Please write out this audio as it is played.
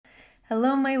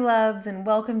Hello, my loves, and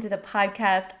welcome to the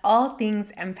podcast, All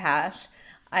Things Empath.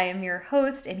 I am your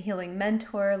host and healing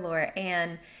mentor, Laura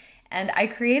Ann, and I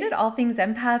created All Things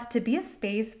Empath to be a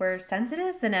space where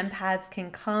sensitives and empaths can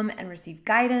come and receive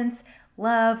guidance,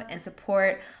 love, and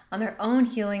support on their own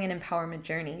healing and empowerment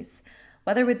journeys.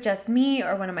 Whether with just me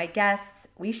or one of my guests,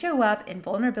 we show up in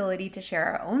vulnerability to share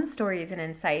our own stories and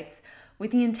insights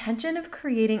with the intention of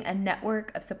creating a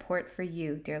network of support for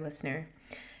you, dear listener.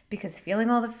 Because feeling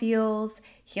all the feels,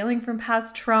 healing from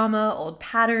past trauma, old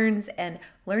patterns, and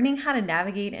learning how to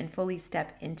navigate and fully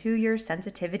step into your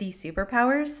sensitivity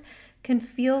superpowers can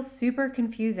feel super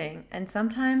confusing and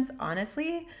sometimes,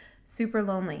 honestly, super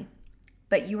lonely.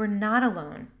 But you are not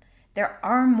alone. There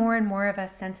are more and more of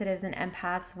us sensitives and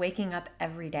empaths waking up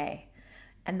every day.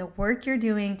 And the work you're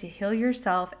doing to heal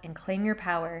yourself and claim your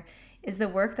power is the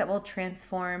work that will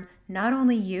transform not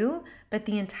only you, but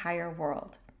the entire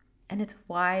world. And it's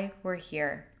why we're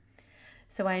here.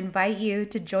 So I invite you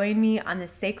to join me on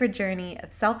this sacred journey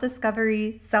of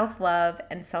self-discovery, self-love,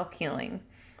 and self-healing.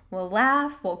 We'll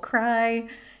laugh, we'll cry,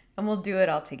 and we'll do it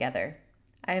all together.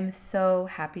 I am so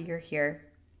happy you're here.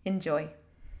 Enjoy.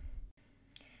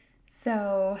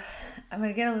 So I'm going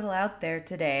to get a little out there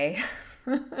today.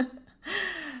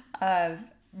 I've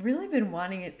really been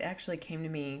wanting it. Actually came to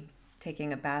me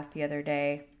taking a bath the other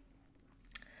day.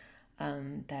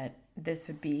 That this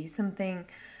would be something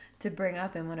to bring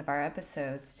up in one of our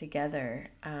episodes together,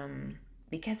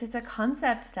 because it's a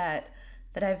concept that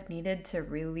I've needed to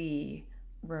really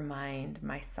remind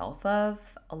myself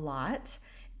of a lot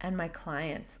and my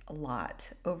clients a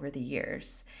lot over the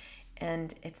years.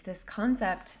 And it's this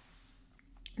concept,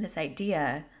 this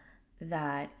idea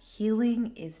that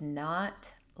healing is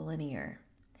not linear.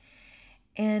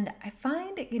 And I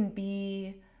find it can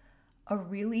be a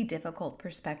really difficult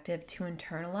perspective to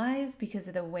internalize because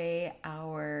of the way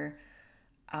our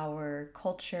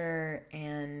culture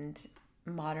and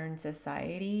modern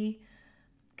society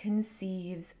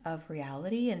conceives of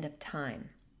reality and of time.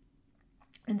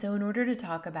 And so in order to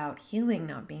talk about healing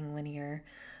not being linear,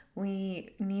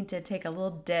 we need to take a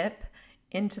little dip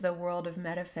into the world of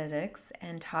metaphysics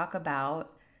and talk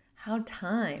about how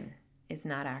time is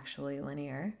not actually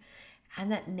linear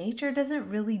and that nature doesn't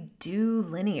really do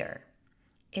linear.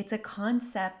 It's a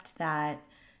concept that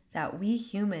we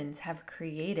humans have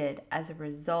created as a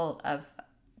result of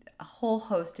a whole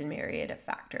host and myriad of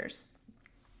factors.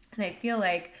 And I feel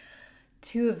like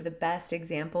two of the best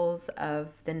examples of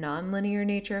the nonlinear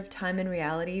nature of time and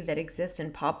reality that exist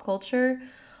in pop culture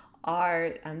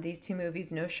are these two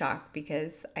movies. No shock,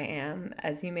 because I am,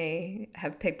 as you may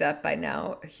have picked up by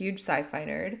now, a huge sci-fi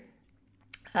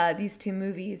nerd. These two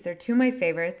movies, they're two of my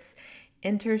favorites.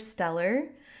 Interstellar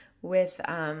with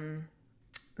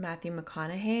Matthew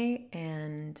McConaughey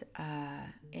and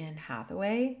Anne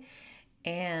Hathaway,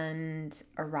 and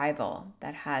Arrival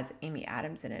that has Amy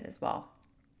Adams in it as well.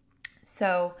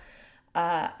 So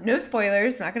no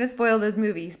spoilers, I'm not going to spoil those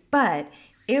movies, but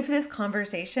if this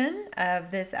conversation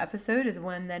of this episode is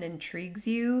one that intrigues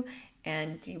you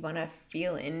and you want to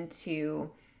feel into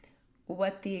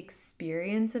what the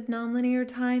experience of nonlinear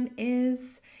time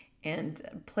is and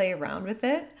play around with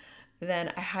it,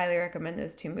 then I highly recommend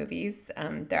those two movies.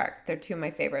 They're two of my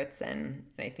favorites, and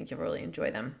I think you'll really enjoy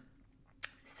them.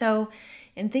 So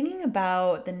in thinking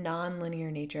about the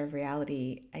nonlinear nature of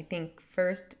reality, I think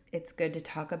first it's good to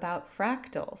talk about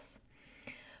fractals.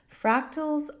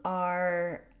 Fractals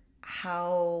are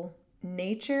how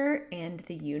nature and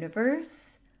the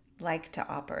universe like to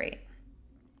operate.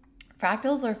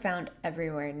 Fractals are found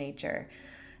everywhere in nature.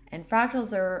 And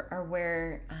fractals are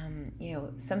where,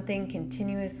 something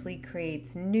continuously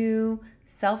creates new,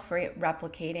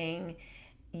 self-replicating,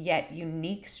 yet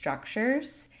unique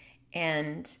structures.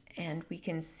 And we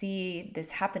can see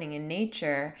this happening in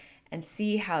nature and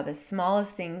see how the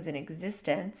smallest things in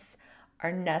existence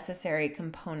are necessary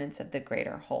components of the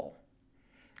greater whole.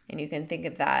 And you can think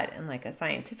of that in like a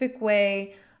scientific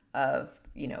way of,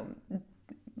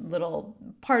 little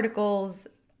particles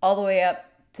all the way up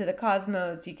to the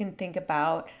cosmos. You can think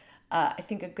about, I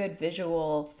think a good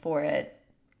visual for it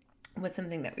was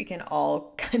something that we can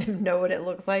all kind of know what it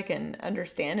looks like and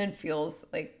understand and feels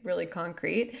like really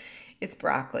concrete. It's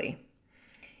broccoli.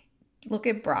 Look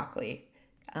at broccoli.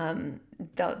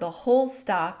 The whole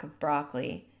stalk of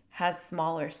broccoli has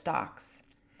smaller stalks.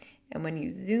 And when you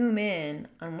zoom in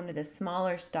on one of the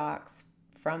smaller stalks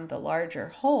from the larger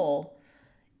whole,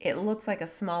 it looks like a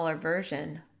smaller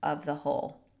version of the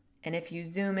whole. And if you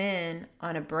zoom in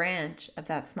on a branch of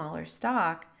that smaller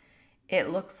stalk, it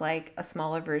looks like a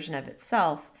smaller version of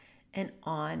itself, and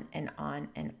on and on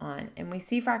and on. And we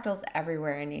see fractals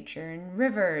everywhere in nature, in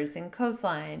rivers and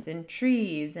coastlines and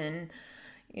trees and,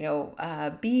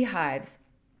 beehives.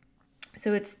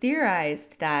 So it's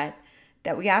theorized that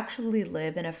we actually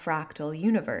live in a fractal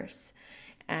universe,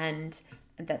 and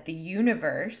that the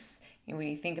universe, when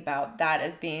you think about that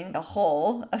as being the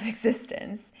whole of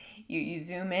existence, you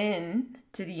zoom in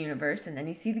to the universe, and then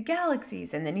you see the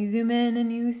galaxies, and then you zoom in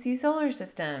and you see solar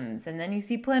systems, and then you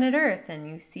see planet Earth, and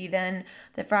you see then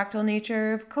the fractal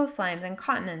nature of coastlines and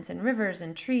continents and rivers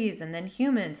and trees, and then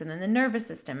humans, and then the nervous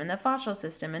system and the fascial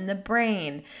system and the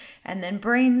brain, and then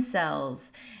brain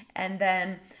cells, and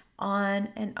then on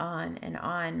and on and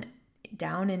on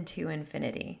down into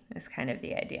infinity is kind of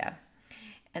the idea.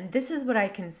 And this is what I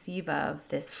conceive of,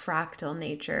 this fractal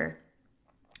nature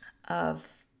of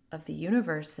the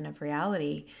universe and of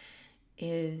reality,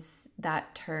 is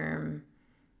that term,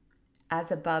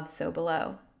 as above, so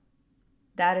below.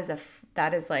 That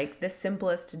is like the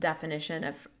simplest definition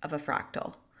of a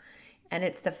fractal. And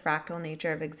it's the fractal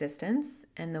nature of existence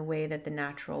and the way that the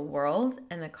natural world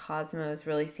and the cosmos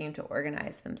really seem to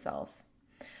organize themselves.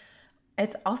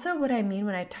 It's also what I mean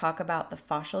when I talk about the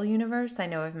fascial universe. I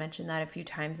know I've mentioned that a few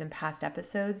times in past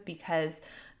episodes, because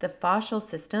the fascial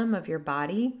system of your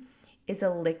body is a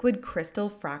liquid crystal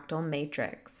fractal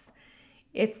matrix.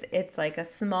 It's like a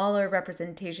smaller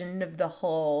representation of the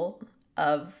whole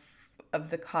of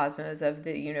the cosmos, of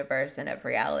the universe, and of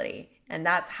reality. And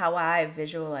that's how I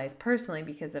visualize personally,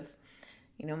 because of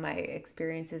my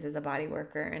experiences as a body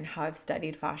worker and how I've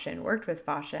studied fascia and worked with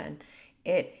fascia.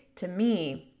 And to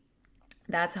me,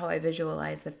 that's how I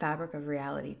visualize the fabric of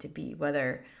reality to be,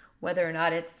 whether or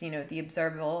not it's, the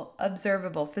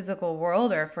observable physical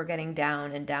world, or if we're getting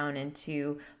down and down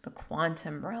into the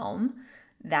quantum realm.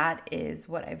 That is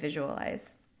what I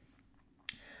visualize.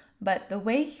 But the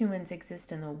way humans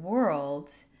exist in the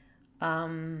world,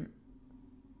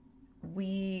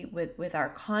 we, with our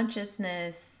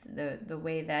consciousness, the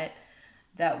way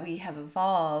that we have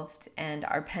evolved, and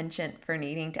our penchant for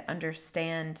needing to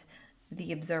understand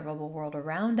the observable world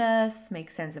around us, make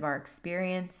sense of our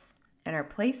experience and our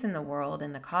place in the world,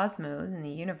 in the cosmos, in the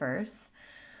universe,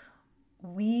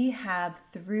 we have,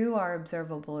 through our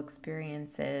observable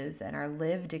experiences and our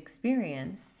lived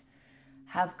experience,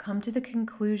 have come to the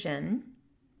conclusion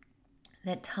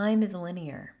that time is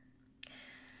linear.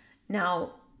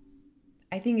 Now,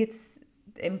 I think it's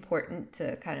important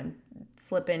to kind of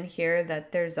slip in here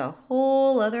that there's a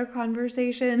whole other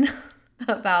conversation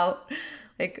about,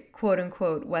 like, quote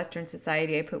unquote Western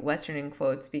society. I put Western in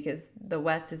quotes because the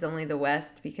West is only the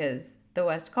West because the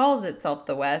West calls itself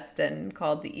the West and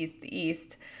called the East the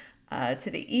East. To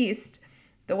the East,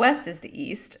 the West is the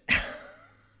East.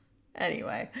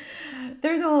 Anyway,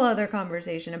 there's a whole other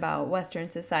conversation about Western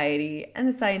society and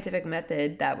the scientific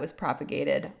method that was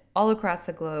propagated all across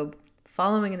the globe,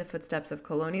 following in the footsteps of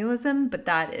colonialism, but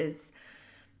that is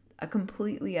a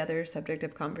completely other subject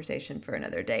of conversation for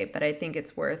another day. But I think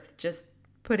it's worth just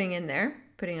putting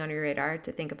on your radar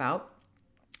to think about.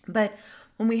 But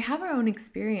when we have our own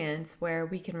experience where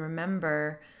we can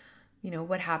remember,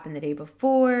 what happened the day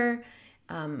before,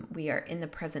 we are in the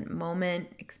present moment,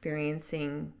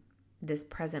 experiencing this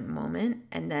present moment,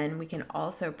 and then we can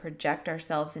also project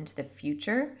ourselves into the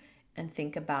future and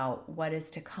think about what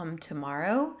is to come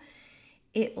tomorrow.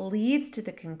 It leads to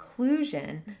the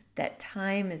conclusion that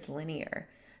time is linear,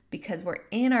 because we're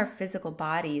in our physical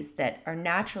bodies that are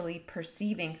naturally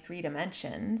perceiving 3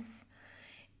 dimensions,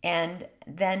 and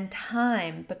then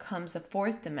time becomes the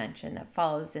 4th dimension that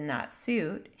follows in that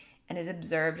suit and is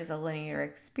observed as a linear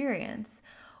experience,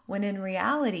 when in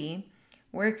reality,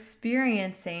 we're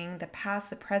experiencing the past,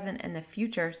 the present, and the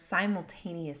future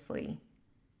simultaneously,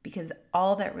 because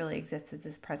all that really exists is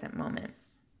this present moment.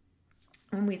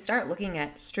 When we start looking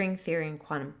at string theory and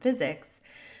quantum physics,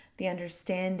 the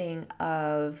understanding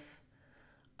of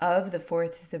the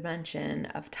 4th dimension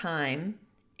of time,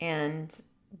 and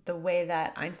the way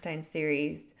that Einstein's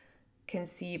theories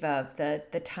conceive of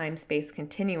the time-space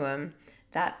continuum,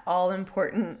 that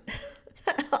all-important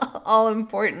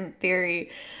theory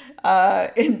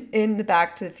in the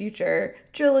Back to the Future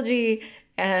trilogy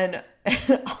and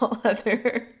all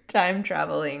other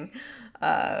time-traveling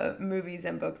movies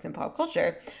and books and pop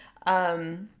culture.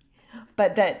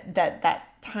 But that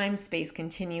time-space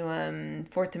continuum,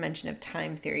 4th dimension of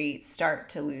time theory start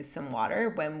to lose some water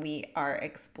when we are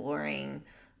exploring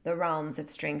the realms of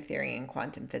string theory and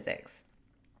quantum physics.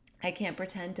 I can't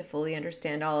pretend to fully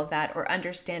understand all of that or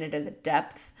understand it at a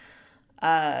depth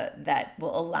that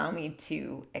will allow me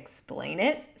to explain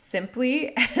it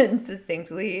simply and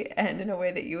succinctly and in a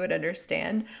way that you would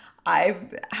understand. I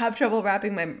have trouble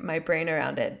wrapping my brain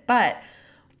around it. But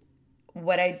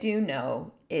what I do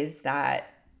know is that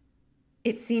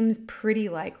it seems pretty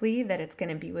likely that it's going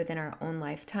to be within our own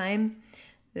lifetime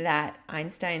that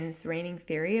Einstein's reigning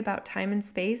theory about time and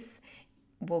space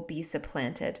will be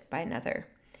supplanted by another.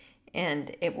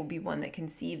 And it will be one that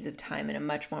conceives of time in a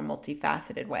much more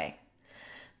multifaceted way.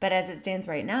 But as it stands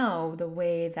right now, the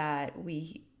way that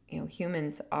we,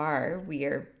 humans are, we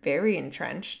are very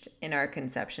entrenched in our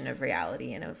conception of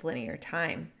reality and of linear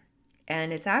time.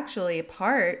 And it's actually a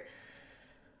part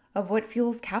of what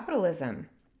fuels capitalism.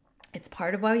 It's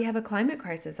part of why we have a climate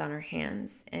crisis on our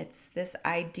hands. It's this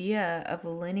idea of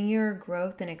linear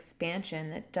growth and expansion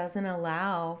that doesn't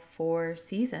allow for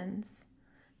seasons,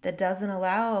 that doesn't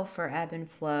allow for ebb and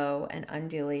flow and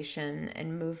undulation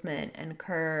and movement and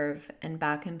curve and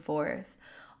back and forth,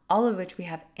 all of which we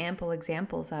have ample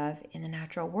examples of in the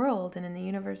natural world and in the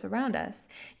universe around us,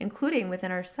 including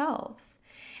within ourselves,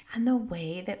 and the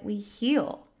way that we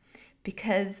heal.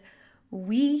 Because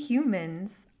we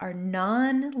humans are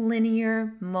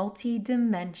non-linear,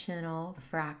 multi-dimensional,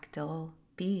 fractal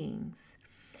beings.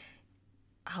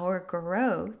 Our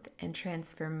growth and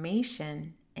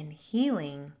transformation and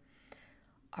healing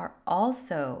are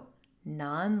also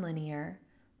non-linear,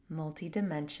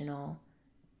 multi-dimensional,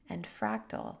 and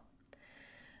fractal.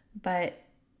 But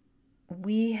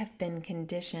we have been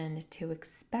conditioned to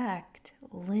expect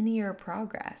linear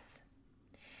progress.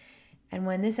 And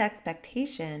when this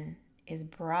expectation is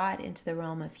brought into the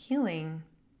realm of healing,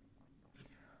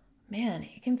 man,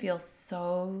 it can feel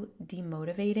so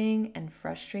demotivating and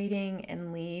frustrating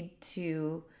and lead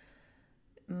to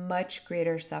much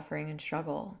greater suffering and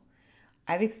struggle.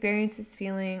 I've experienced this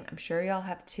feeling, I'm sure y'all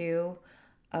have too,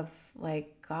 of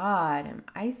like, God, am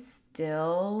I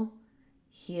still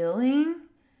healing?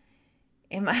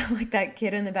 Am I like that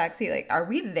kid in the backseat? Like, are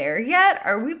we there yet?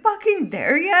 Are we fucking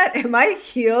there yet? Am I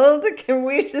healed? Can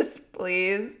we just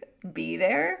please be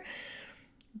there?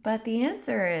 But the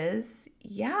answer is,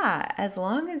 yeah, as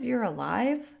long as you're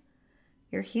alive,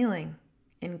 you're healing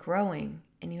and growing,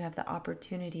 and you have the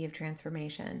opportunity of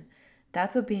transformation.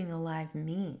 That's what being alive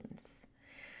means.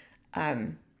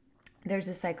 There's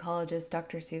a psychologist,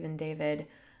 Dr. Susan David.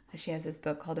 She has this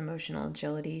book called Emotional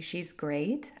Agility. She's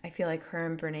great. I feel like her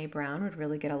and Brene Brown would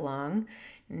really get along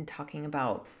in talking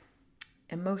about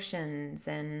emotions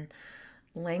and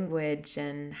language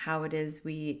and how it is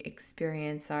we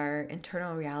experience our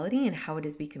internal reality and how it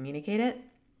is we communicate it.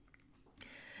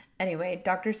 Anyway,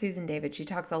 Dr. Susan David, she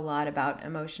talks a lot about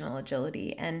emotional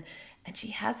agility, and she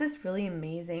has this really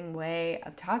amazing way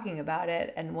of talking about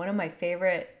it. And one of my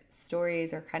favorite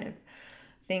stories or kind of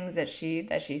things that she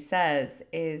says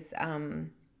is,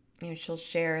 she'll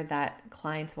share that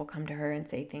clients will come to her and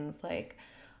say things like,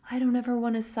 I don't ever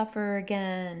want to suffer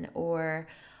again, or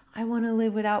I want to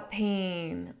live without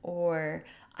pain, or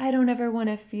I don't ever want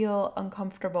to feel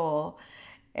uncomfortable.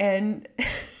 And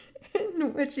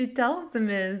what she tells them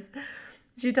is,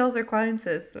 she tells her clients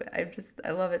this,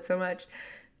 I love it so much.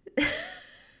 It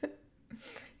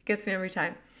gets me every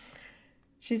time.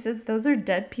 She says, those are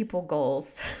dead people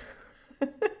goals.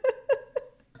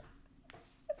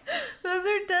 Those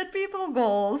are dead people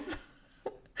goals.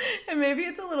 And maybe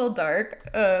it's a little dark,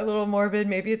 a little morbid.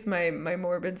 Maybe it's my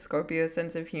morbid Scorpio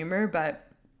sense of humor, but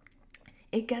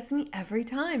it gets me every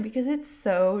time because it's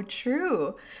so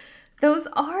true. Those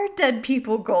are dead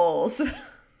people goals.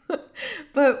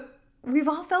 But we've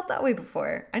all felt that way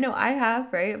before. I know I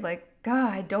have, right? Like,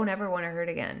 God, I don't ever want to hurt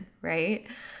again, right?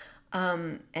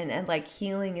 And like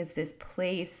healing is this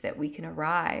place that we can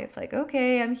arrive. Like,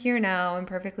 okay, I'm here now. I'm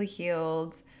perfectly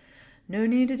healed. No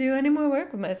need to do any more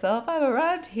work with myself. I've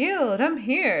arrived healed. I'm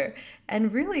here.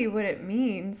 And really what it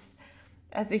means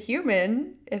as a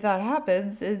human, if that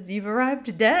happens, is you've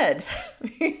arrived dead.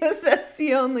 Because that's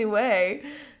the only way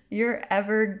you're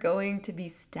ever going to be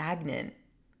stagnant.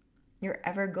 You're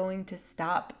ever going to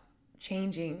stop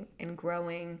changing and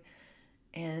growing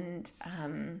and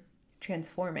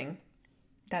transforming.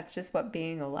 That's just what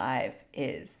being alive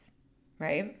is,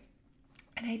 right?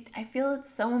 And I feel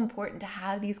it's so important to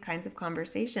have these kinds of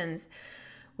conversations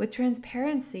with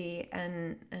transparency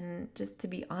and just to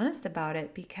be honest about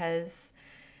it, because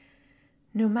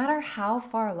no matter how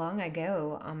far along I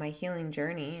go on my healing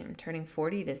journey, I'm turning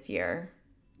 40 this year.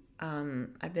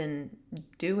 I've been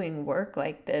doing work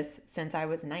like this since I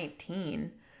was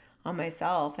 19 on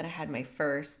myself, and I had my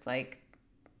first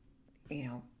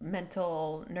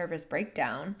mental nervous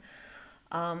breakdown.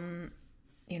 No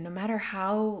matter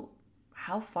how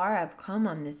how far I've come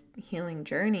on this healing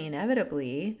journey,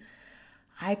 inevitably,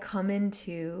 I come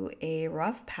into a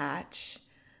rough patch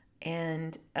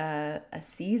and a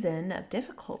season of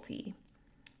difficulty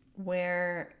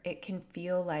where it can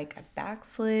feel like I've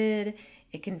backslid.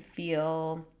 It can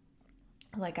feel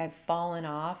like I've fallen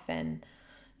off, and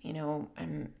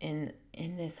I'm in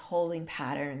this holding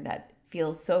pattern that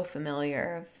feels so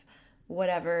familiar of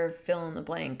whatever fill in the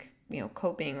blank,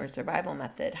 coping or survival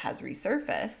method has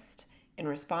resurfaced in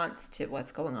response to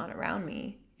what's going on around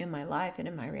me in my life and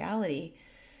in my reality.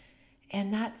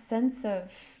 And that sense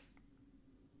of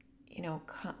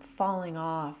falling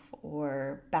off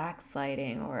or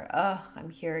backsliding or I'm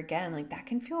here again, like that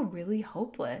can feel really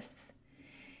hopeless.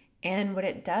 And what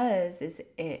it does is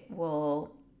it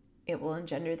will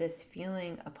engender this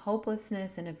feeling of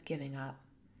hopelessness and of giving up.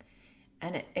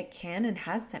 And it can and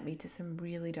has sent me to some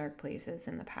really dark places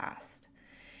in the past,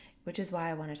 which is why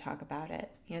I want to talk about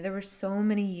it. There were so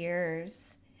many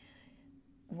years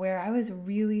where I was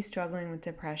really struggling with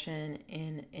depression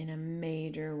in a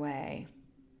major way.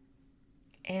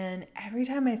 And every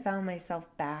time I found myself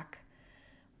back,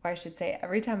 or I should say,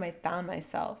 every time I found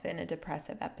myself in a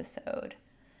depressive episode,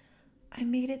 I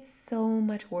made it so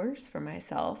much worse for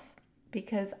myself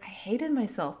because I hated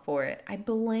myself for it. I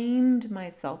blamed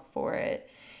myself for it.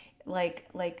 Like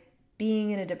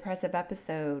being in a depressive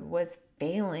episode was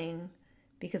failing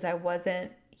because I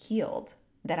wasn't healed,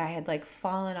 that I had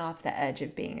fallen off the edge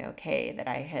of being okay, that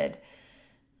I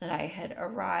had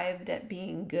arrived at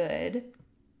being good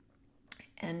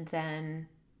and then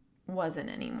wasn't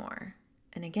anymore.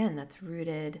 And again, that's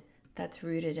rooted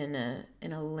in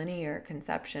a linear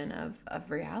conception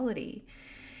of reality.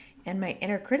 And my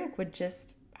inner critic would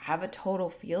just have a total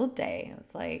field day. It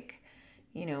was like,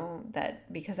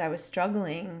 that because I was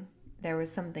struggling, there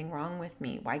was something wrong with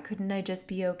me. Why couldn't I just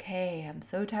be okay? I'm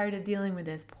so tired of dealing with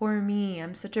this. Poor me.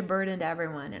 I'm such a burden to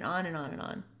everyone, and on and on and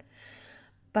on.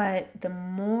 But the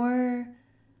more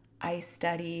I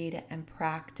studied and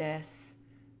practiced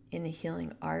in the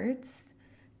healing arts,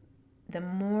 the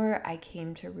more I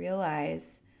came to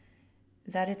realize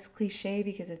that it's cliche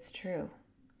because it's true.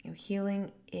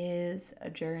 Healing is a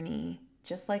journey,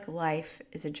 just like life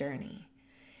is a journey.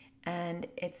 And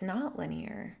it's not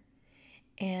linear.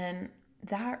 And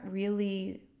that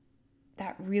really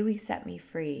set me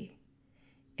free.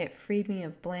 It freed me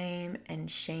of blame and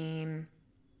shame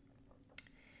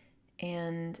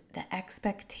and the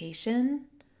expectation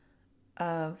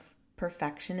of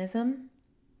perfectionism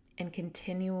and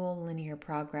continual linear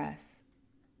progress,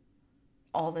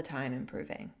 all the time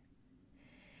improving.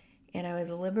 And I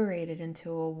was liberated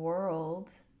into a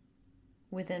world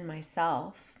within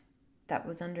myself that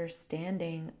was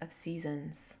understanding of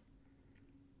seasons,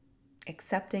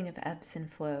 accepting of ebbs and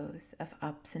flows, of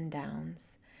ups and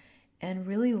downs, and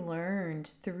really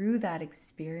learned through that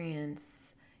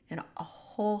experience and a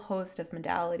whole host of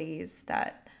modalities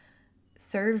that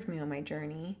served me on my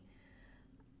journey,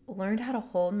 learned how to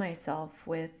hold myself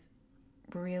with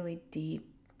really deep,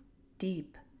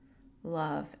 deep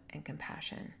love and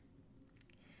compassion.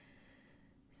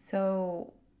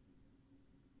 So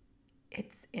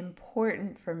it's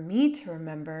important for me to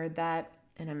remember that,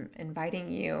 and I'm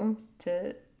inviting you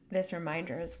to this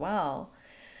reminder as well,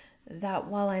 that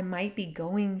while I might be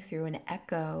going through an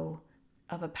echo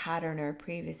of a pattern or a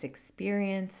previous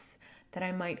experience, that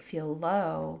I might feel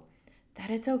low, that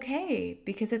it's okay,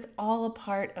 because it's all a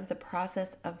part of the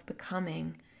process of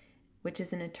becoming, which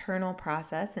is an eternal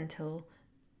process until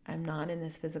I'm not in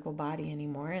this physical body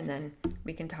anymore. And then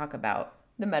we can talk about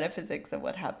the metaphysics of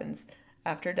what happens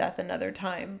after death another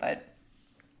time. But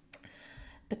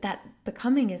that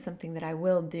becoming is something that I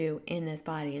will do in this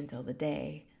body until the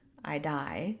day I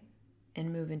die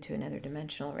and move into another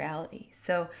dimensional reality.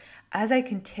 So as I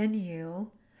continue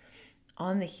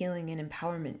on the healing and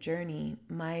empowerment journey,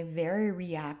 my very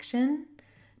reaction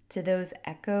to those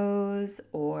echoes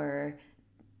or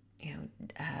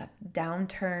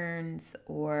downturns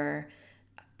or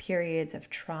periods of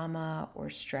trauma or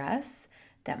stress,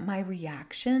 that my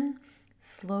reaction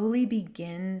slowly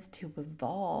begins to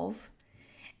evolve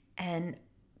and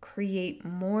create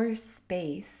more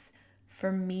space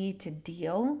for me to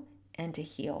deal and to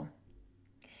heal.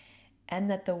 And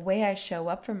that the way I show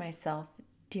up for myself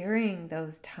during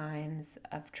those times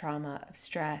of trauma, of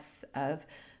stress, of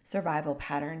survival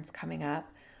patterns coming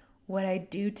up, what I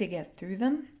do to get through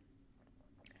them,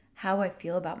 how I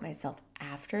feel about myself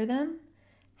after them,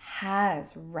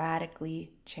 has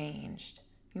radically changed.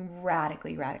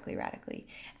 Radically.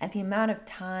 And the amount of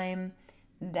time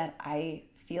that I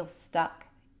feel stuck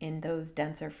in those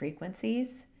denser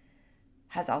frequencies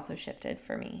has also shifted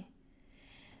for me.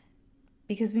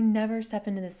 because we never step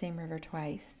into the same river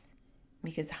twice,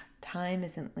 because time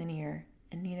isn't linear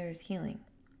and neither is healing.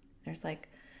 There's like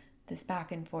this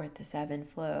back and forth, this ebb and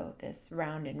flow, this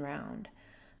round and round.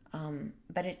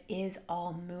 But it is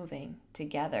all moving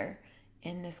together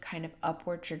in this kind of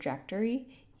upward trajectory,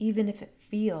 even if it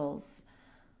feels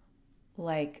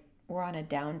like we're on a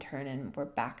downturn and we're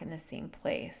back in the same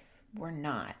place. We're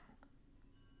not.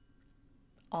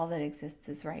 All that exists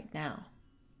is right now.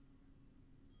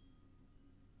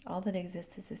 All that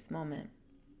exists is this moment.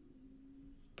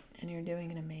 And you're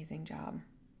doing an amazing job.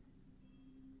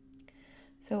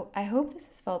 So I hope this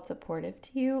has felt supportive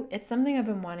to you. It's something I've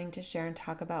been wanting to share and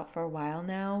talk about for a while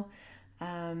now.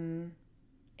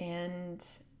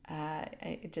 It's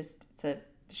a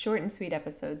short and sweet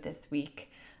episode this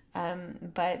week.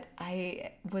 But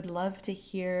I would love to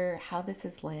hear how this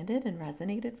has landed and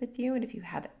resonated with you. And if you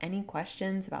have any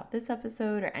questions about this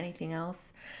episode or anything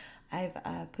else, I've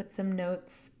put some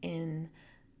links in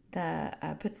the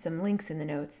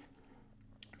notes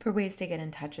for ways to get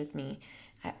in touch with me.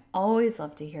 I always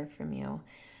love to hear from you.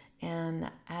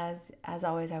 And as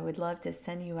always, I would love to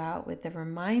send you out with a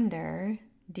reminder,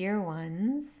 dear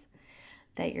ones,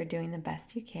 that you're doing the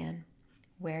best you can,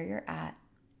 where you're at,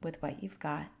 with what you've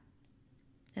got.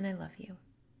 And I love you.